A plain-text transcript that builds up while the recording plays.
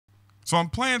So I'm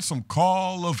playing some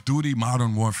Call of Duty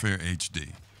Modern Warfare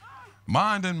HD.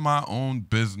 Minding my own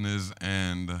business,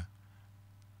 and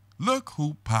look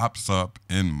who pops up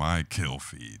in my kill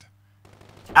feed.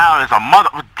 Alan is a mother.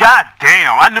 God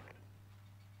damn, I knew.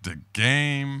 The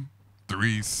Game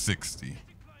 360.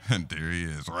 And there he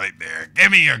is right there.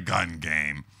 Give me your gun,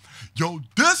 game. Yo,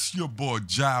 this your boy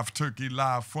Jive Turkey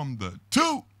live from the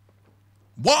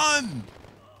 2-1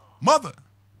 mother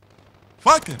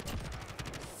fucking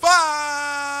 5.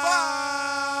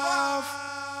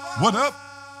 What up?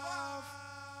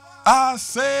 I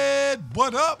said,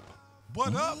 what up?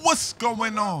 What up? What's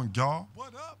going on, y'all?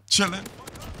 Chillin',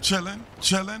 chillin',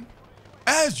 chillin'.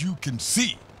 As you can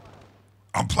see,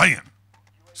 I'm playing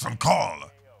some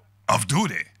Call of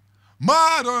Duty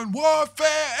Modern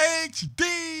Warfare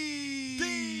HD.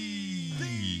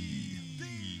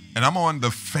 And I'm on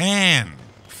the fan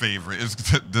favorite.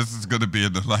 This is gonna be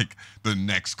the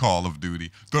next Call of Duty.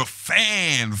 The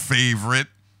fan favorite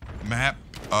map.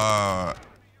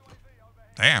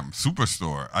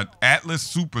 Superstore.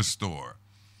 Atlas Superstore.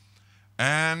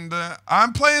 And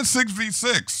I'm playing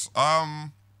 6v6.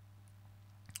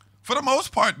 For the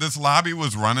most part, this lobby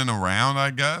was running around, I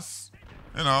guess.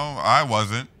 You know, I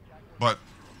wasn't, but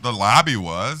the lobby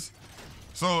was.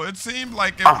 So it seemed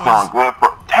like it was... Good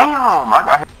for... Damn, I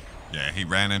got... Yeah, he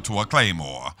ran into a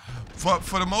claymore.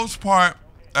 For the most part,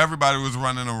 everybody was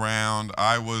running around.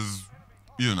 I was,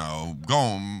 you know,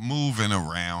 moving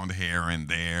around here and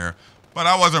there. But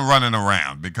I wasn't running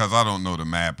around because I don't know the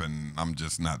map and I'm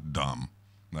just not dumb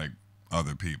like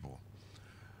other people.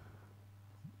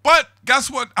 But guess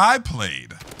what I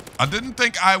played? I didn't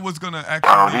think I was going to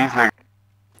actually...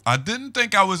 I didn't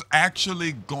think I was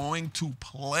actually going to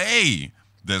play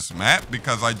this map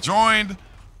because I joined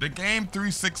the Game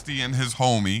 360 and his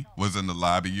homie was in the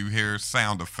lobby. You hear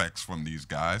sound effects from these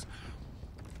guys.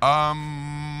 I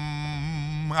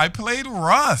played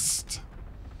Rust.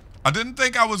 I didn't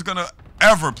think I was going to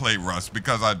ever play Rust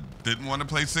because I didn't want to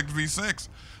play 6v6.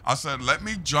 I said, let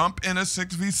me jump in a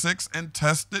 6v6 and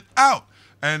test it out.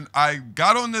 And I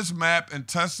got on this map and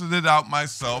tested it out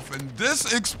myself. And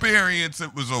this experience,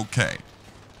 it was okay.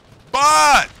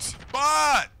 But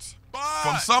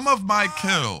from some of my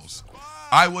kills,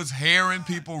 I was hearing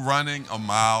people running a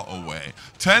mile away.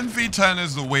 10v10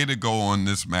 is the way to go on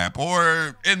this map,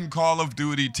 or in Call of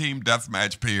Duty Team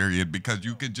Deathmatch period, because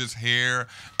you can just hear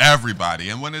everybody.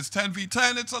 And when it's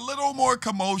 10v10, it's a little more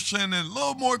commotion and a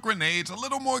little more grenades, a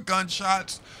little more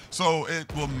gunshots, so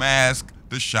it will mask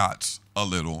the shots a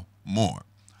little more.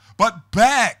 But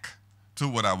back to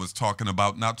what I was talking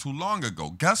about not too long ago.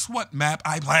 Guess what map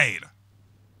I played?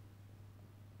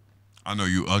 I know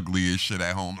you ugly as shit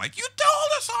at home. Like, you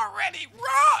told us already,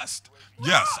 Rust.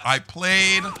 Yes, I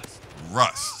played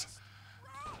Rust.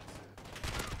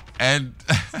 And,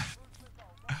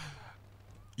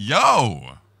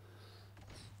 yo,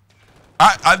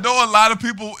 I know a lot of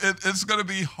people, it's going to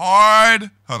be hard.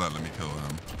 Hold on, let me kill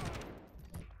him.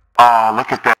 Oh,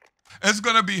 look at that. It's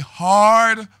going to be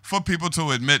hard for people to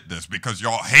admit this because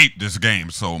y'all hate this game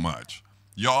so much.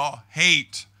 Y'all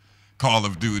hate Call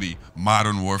of Duty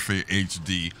Modern Warfare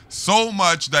HD so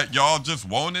much that y'all just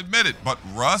won't admit it. But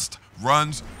Rust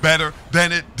runs better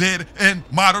than it did in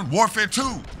Modern Warfare 2.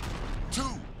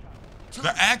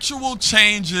 The actual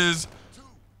changes,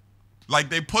 like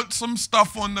they put some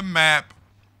stuff on the map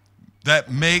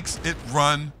that makes it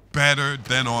run better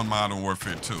than on Modern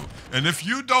Warfare 2. And if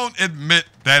you don't admit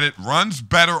that it runs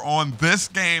better on this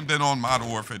game than on Modern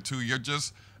Warfare 2, you're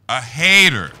just a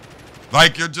hater.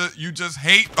 Like you just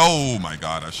hate, oh my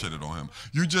God, I shitted on him.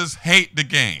 You just hate the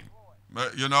game,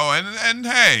 you know, and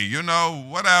hey, you know,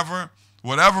 whatever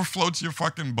floats your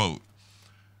fucking boat.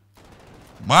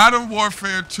 Modern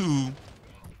Warfare 2,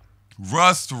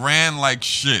 Rust ran like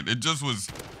shit. It just was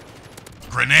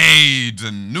grenades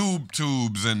and noob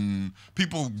tubes and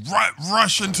people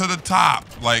rushing to the top.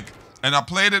 Like, and I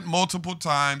played it multiple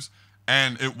times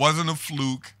and it wasn't a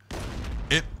fluke.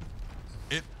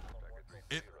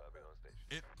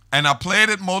 And I played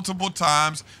it multiple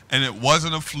times, and it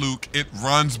wasn't a fluke. It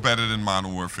runs better than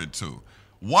Modern Warfare 2.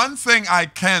 One thing I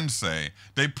can say,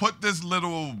 they put this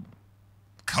little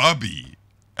cubby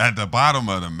at the bottom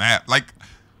of the map. Like,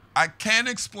 I can't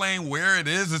explain where it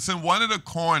is. It's in one of the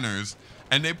corners,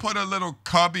 and they put a little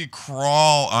cubby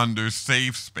crawl under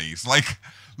safe space. Like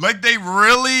they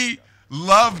really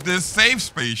love this safe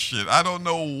space shit. I don't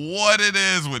know what it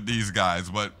is with these guys,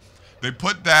 but they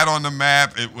put that on the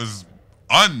map. It was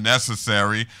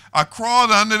unnecessary. I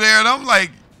crawled under there and I'm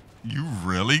like, you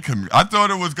really can? I thought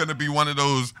it was going to be one of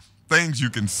those things you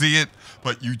can see it,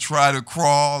 but you try to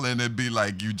crawl and it'd be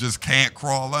like you just can't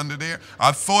crawl under there.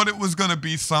 I thought it was gonna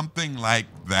be something like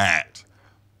that.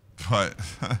 But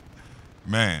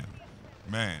man.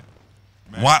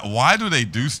 Why do they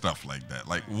do stuff like that?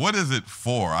 Like, what is it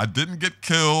for? I didn't get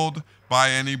killed by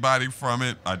anybody from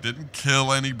it. I didn't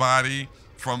kill anybody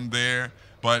from there.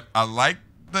 But I like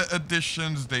the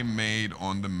additions they made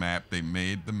on the map. They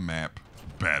made the map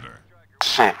better.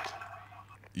 Shit.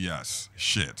 Yes,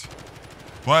 shit.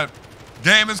 But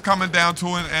game is coming down to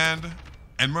an end.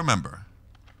 And remember,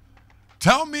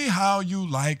 tell me how you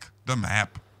like the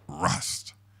map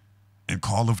Rust in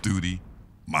Call of Duty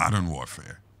Modern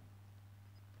Warfare.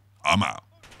 I'm out.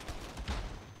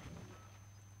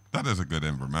 That is a good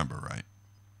end, remember, right?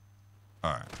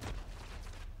 All right.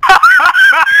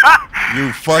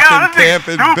 You fucking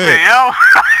camping stupid, bitch. Yo.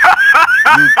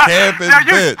 You camping Yo, you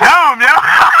bitch. dumb, yo.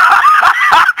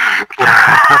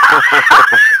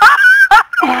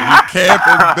 You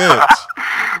camping bitch.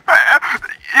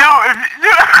 Yo, if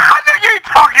you, I know you ain't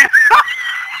talking.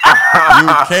 You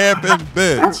camping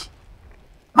bitch.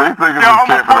 Yo,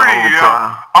 I'm reporting you,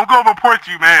 yo. I'm gonna report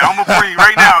you, man. I'm reporting you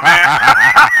right now,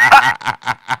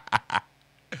 man.